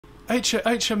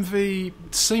HMV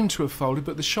seemed to have folded,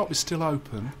 but the shop is still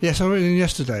open. Yes, I went in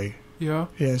yesterday. Yeah.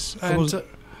 Yes. And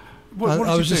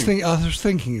what did you think? I was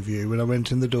thinking of you when I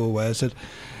went in the doorway. I said,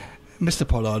 Mr.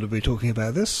 Pollard will be talking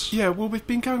about this. Yeah, well, we've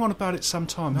been going on about it some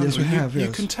time, haven't we? Yes, we have, yes.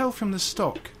 You can tell from the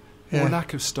stock, or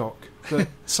lack of stock, that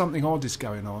something odd is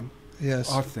going on.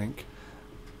 Yes. I think.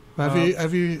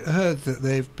 Have you heard that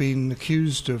they've been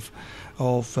accused of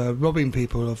robbing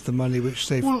people of the money which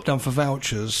they've done for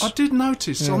vouchers? I did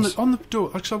notice on the door.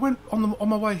 Actually, I went on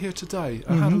my way here today.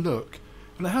 I had a look,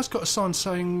 and it has got a sign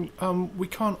saying we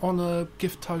can't honour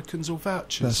gift tokens or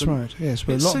vouchers. That's right. Yes,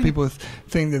 but a lot of people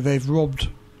think that they've robbed.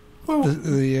 Well,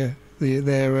 the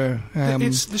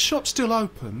shop's still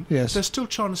open. Yes, they're still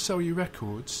trying to sell you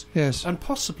records. Yes, and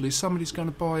possibly somebody's going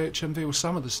to buy HMV or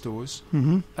some of the stores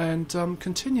and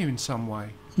continue in some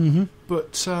way.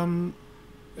 But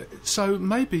so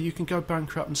maybe you can go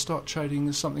bankrupt and start trading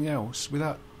as something else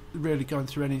without really going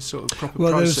through any sort of proper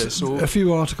process. There's a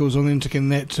few articles on the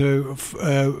internet to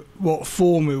what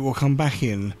form it will come back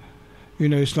in. You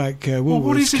know, it's like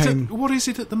what is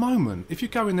it at the moment? If you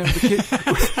go in there with the kid,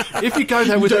 if you go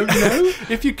there with,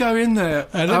 if you go in there,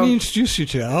 let me introduce you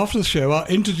to it after the show. I'll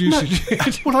introduce you to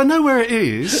it. Well, I know where it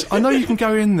is. I know you can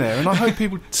go in there, and I hope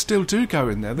people still do go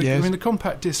in there. Yes. I mean, the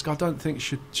compact disc, I don't think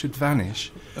should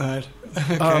vanish. Right.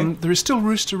 Okay. There is still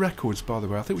Rooster Records, by the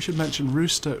way. I think we should mention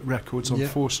Rooster Records on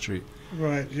 4th Street.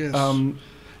 Right. Yes.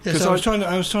 Yes, I was trying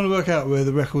to work out where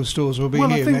the record stores will be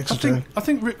here next to. I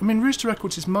think Rooster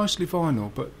Records is mostly vinyl,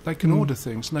 but they can order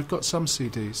things, and they've got some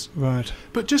CDs. Right.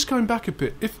 But just going back a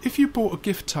bit, if you bought a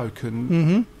gift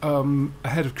token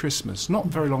ahead of Christmas, not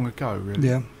very long ago,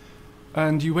 really,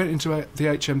 and you went into the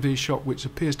HMV shop, which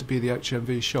appears to be the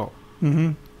HMV shop,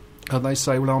 and they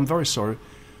say, "Well, I'm very sorry,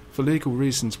 for legal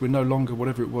reasons, we're no longer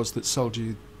whatever it was that sold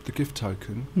you the gift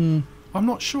token." I'm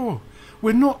not sure.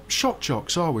 We're not shock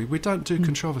jocks, are we? We don't do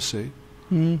controversy.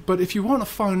 But if you want to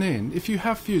phone in, if you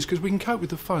have views, because we can cope with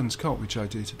the phones, can't we,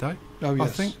 JD, today? Oh, yes. I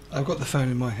think I've got the phone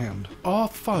in my hand. Our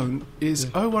phone is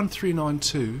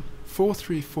 01392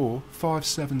 434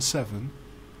 577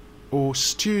 or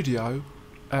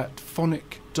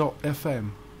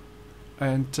studio@phonic.fm.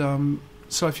 And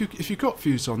so if you've got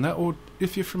views on that, or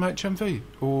if you're from HMV,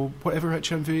 or whatever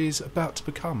HMV is about to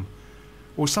become,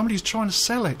 or somebody's trying to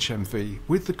sell HMV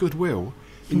with the goodwill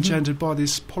engendered by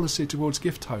this policy towards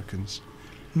gift tokens,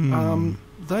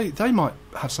 they might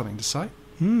have something to say.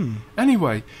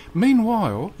 Anyway,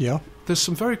 meanwhile, there's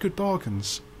some very good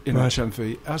bargains in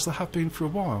HMV, as there have been for a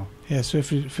while. Yeah, so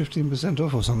 15%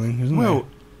 off or something, isn't well,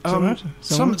 there? Right?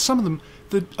 some of them.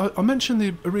 I mentioned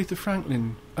the Aretha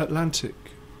Franklin Atlantic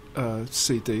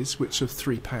CDs, which are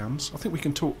 £3. I think we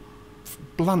can talk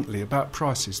bluntly about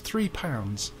prices.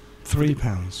 £3.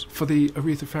 £3 for the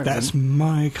Aretha Franklin. That's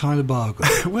my kind of bargain.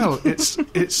 Well, it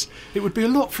would be a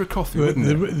lot for a coffee, wouldn't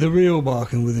it? The real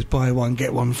bargain with is buy one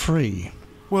get one free.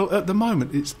 Well, at the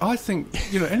moment, I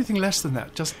think anything less than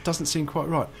that just doesn't seem quite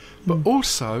right. But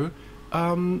also,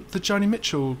 the Joni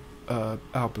Mitchell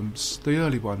albums, the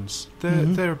early ones,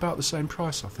 they're about the same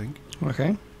price, I think.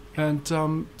 Okay. And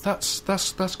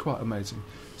that's quite amazing.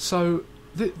 So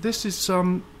this is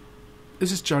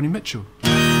Joni Mitchell.